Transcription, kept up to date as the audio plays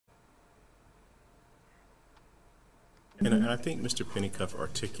And I think Mr. Pennycuff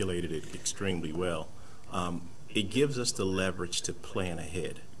articulated it extremely well. It gives us the leverage to plan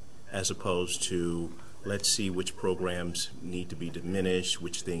ahead, as opposed to let's see which programs need to be diminished,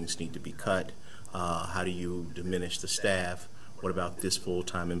 which things need to be cut, how do you diminish the staff, what about this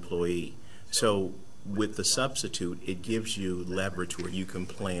full-time employee. So with the substitute, it gives you leverage where you can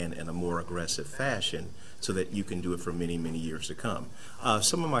plan in a more aggressive fashion so that you can do it for many, many years to come.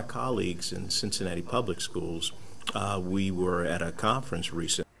 Some of my colleagues in Cincinnati Public Schools, we were at a conference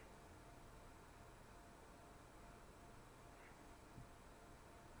recently.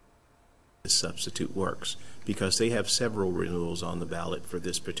 This substitute works because they have several renewals on the ballot for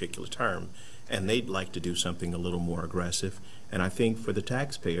this particular term, and they'd like to do something a little more aggressive. And I think for the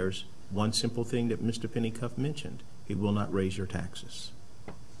taxpayers, one simple thing that Mr. Pennycuff mentioned, it will not raise your taxes.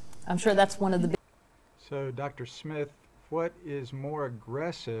 I'm sure that's one of the. So, Dr. Smith, what is more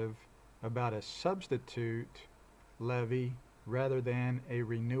aggressive about a substitute levy rather than a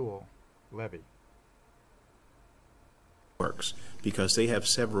renewal levy? Works because they have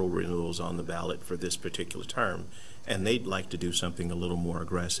several renewals on the ballot for this particular term, and they'd like to do something a little more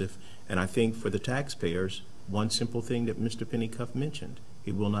aggressive. And I think for the taxpayers, one simple thing that Mr. Pennycuff mentioned,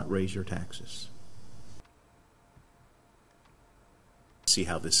 it will not raise your taxes. See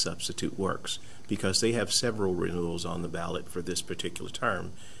how this substitute works because they have several renewals on the ballot for this particular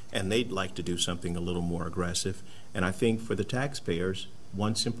term, and they'd like to do something a little more aggressive. And I think for the taxpayers,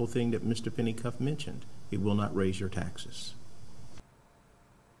 one simple thing that Mr. Pennycuff mentioned, it will not raise your taxes.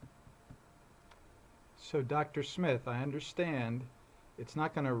 So, Dr. Smith, I understand it's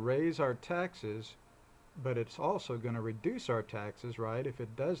not going to raise our taxes, but it's also going to reduce our taxes, right, if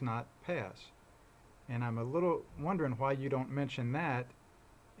it does not pass. And I'm a little wondering why you don't mention that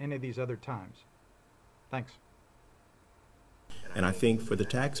any of these other times. Thanks. And I think for the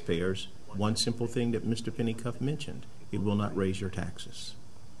taxpayers, one simple thing that Mr. Pennycuff mentioned, it will not raise your taxes.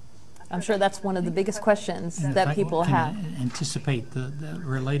 I'm sure that's one of the biggest questions and that people have. Anticipate the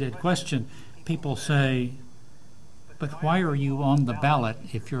related question. People say, but why are you on the ballot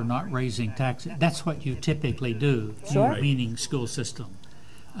if you're not raising taxes? That's what you typically do, Sure. meaning school system.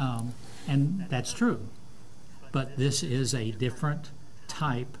 And that's true. But this is a different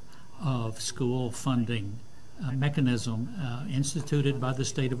type of school funding mechanism instituted by the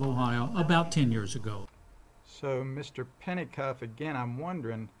state of Ohio about 10 years ago. So, Mr. Pennycuff, again, I'm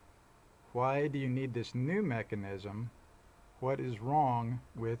wondering, why do you need this new mechanism? What is wrong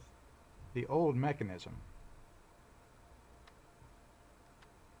with the old mechanism?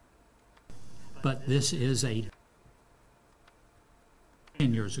 But this is 10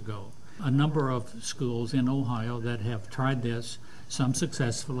 years ago. A number of schools in Ohio that have tried this, some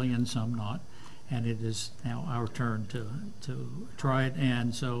successfully and some not, and it is now our turn to try it.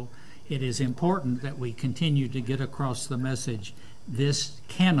 And so it is important that we continue to get across the message. This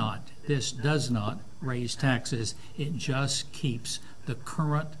does not raise taxes. It just keeps the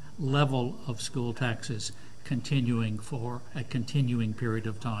current level of school taxes continuing for a continuing period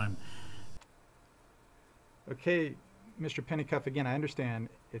of time. Okay, Mr. Pennycuff, again, I understand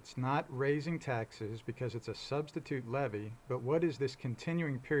it's not raising taxes because it's a substitute levy, but what is this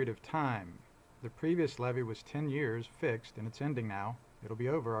continuing period of time? The previous levy was 10 years fixed, and it's ending now. It'll be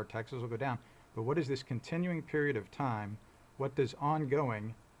over, our taxes will go down. But what is this continuing period of time? What does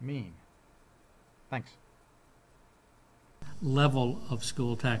ongoing mean? Thanks. Level of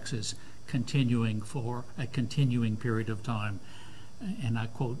school taxes continuing for a continuing period of time. And I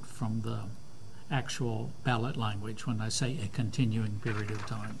quote from the actual ballot language when I say a continuing period of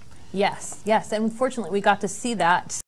time. Yes, yes, and unfortunately we got to see that